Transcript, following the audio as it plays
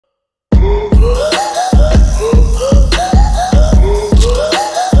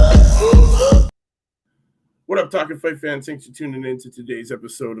What up, Talking Fight fans? Thanks for tuning in to today's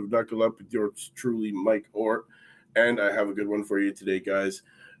episode of Knuckle Up with yours truly, Mike Orr. And I have a good one for you today, guys.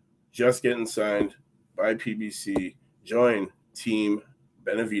 Just getting signed by PBC. Join Team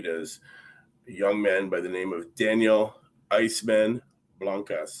Benavidez. A young man by the name of Daniel Iceman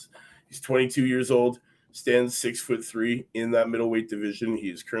Blancas. He's 22 years old, stands 6'3" in that middleweight division. He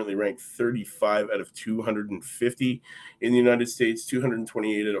is currently ranked 35 out of 250 in the United States,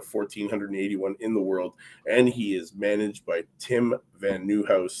 228 out of 1,481 in the world, and he is managed by Tim Van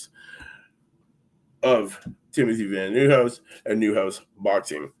Nieuwhuis of Timothy Van Nieuwhuis and Nieuwhuis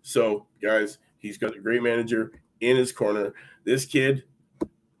Boxing. So, guys, he's got a great manager in his corner. This kid,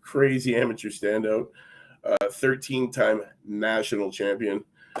 crazy amateur standout, 13-time national champion.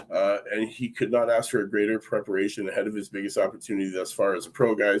 And he could not ask for a greater preparation ahead of his biggest opportunity thus far as a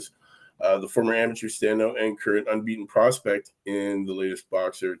pro, guys. The former amateur standout and current unbeaten prospect in the latest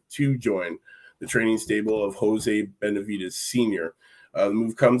boxer to join the training stable of Jose Benavidez Sr. The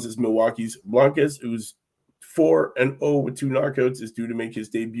move comes as Milwaukee's Blancas, who's 4-0 with 2 knockouts, is due to make his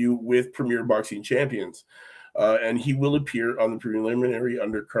debut with Premier Boxing Champions. And he will appear on the preliminary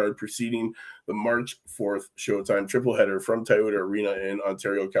undercard preceding the March 4th Showtime tripleheader from Toyota Arena in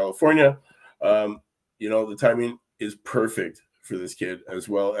Ontario, California. The timing is perfect for this kid, as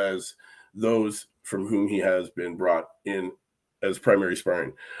well as those from whom he has been brought in as primary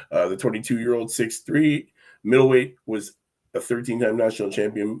sparring. The 22-year-old 6'3" middleweight was a 13-time national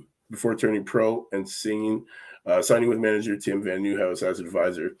champion before turning pro and signing with manager Tim Van Nieuwhuis as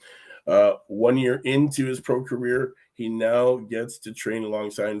advisor. 1 year into his pro career, he now gets to train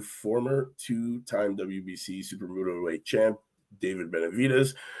alongside former 2-time WBC super middleweight champ David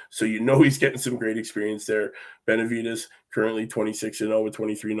Benavidez. So he's getting some great experience there. Benavidez currently 26-0 with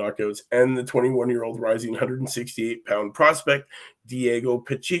 23 knockouts, and the 21-year-old rising 168-pound prospect Diego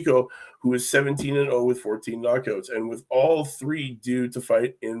Pacheco, who is 17-0 with 14 knockouts, and with all 3 due to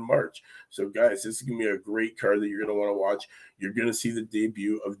fight in March. So, guys, this is going to be a great card that you're going to want to watch. You're going to see the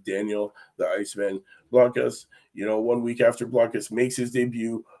debut of Daniel the Iceman Blancas. 1 week after Blancas makes his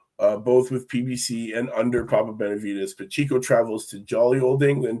debut, both with PBC and under Papa Benavidez, Pacheco travels to jolly old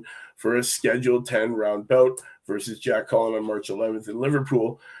England for a scheduled 10-round bout versus Jack Collin on March 11th in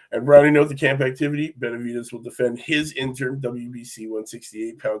Liverpool. And rounding out the camp activity, Benavidez will defend his interim WBC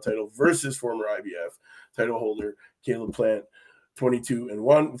 168-pound title versus former IBF title holder Caleb Plant,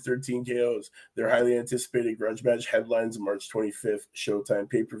 22-1 with 13 KOs. Their highly anticipated grudge match headlines the March 25th Showtime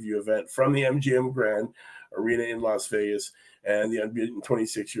pay-per-view event from the MGM Grand Arena in Las Vegas. And the unbeaten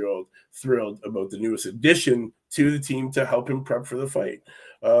 26-year-old thrilled about the newest addition to the team to help him prep for the fight.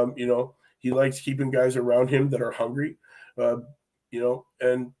 He likes keeping guys around him that are hungry,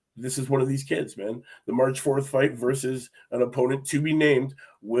 and this is one of these kids, man. The March 4th fight versus an opponent to be named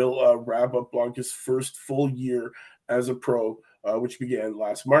will wrap up Blancas' first full year as a pro, which began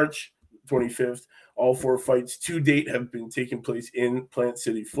last March 25th. All 4 fights to date have been taking place in Plant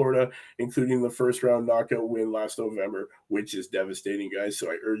City, Florida, including the first-round knockout win last November, which is devastating, guys. So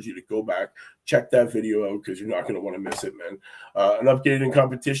I urge you to go back, check that video out, because you're not going to want to miss it, man. An update in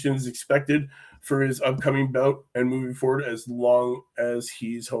competition is expected for his upcoming bout and moving forward, as long as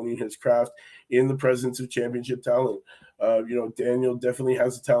he's honing his craft in the presence of championship talent. Daniel definitely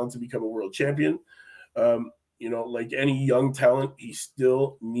has the talent to become a world champion. Like any young talent, he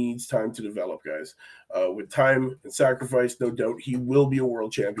still needs time to develop, guys. With time and sacrifice, no doubt, he will be a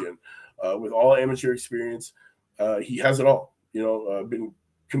world champion. With all amateur experience, he has it all. Been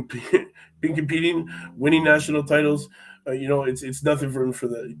competing, winning national titles. It's nothing for him for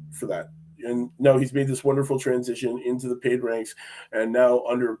that. And now he's made this wonderful transition into the paid ranks, and now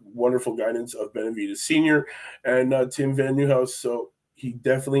under wonderful guidance of Benavidez Sr. and Tim Van Nieuwhuis. So he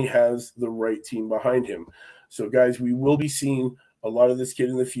definitely has the right team behind him. So, guys, we will be seeing a lot of this kid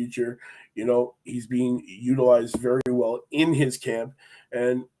in the future. He's being utilized very well in his camp,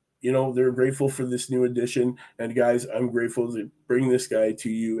 and they're grateful for this new addition. And, guys, I'm grateful to bring this guy to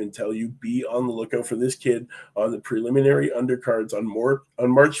you and tell you, be on the lookout for this kid on the preliminary undercards on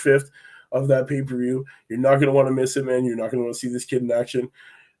March 5th of that pay-per-view. You're not going to want to miss it, man. You're not going to want to see this kid in action.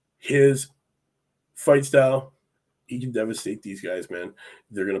 His fight style, he can devastate these guys, man.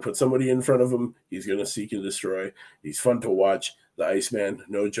 They're going to put somebody in front of him. He's going to seek and destroy. He's fun to watch. The Iceman,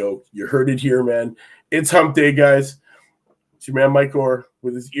 no joke. You heard it here, man. It's hump day, guys. It's your man, Mike Orr,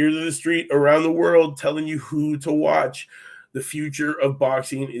 with his ear to the street around the world, telling you who to watch. The future of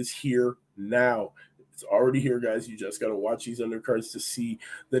boxing is here now. It's already here, guys. You just got to watch these undercards to see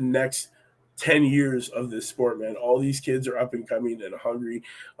the next 10 years of this sport, man. All these kids are up and coming and hungry,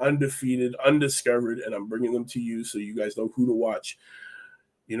 undefeated, undiscovered, and I'm bringing them to you so you guys know who to watch.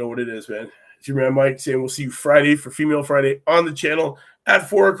 You know what it is, man. It's your man Mike saying we'll see you Friday for Female Friday on the channel at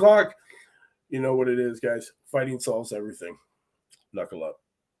 4 o'clock. You know what it is, guys. Fighting solves everything. Knuckle up.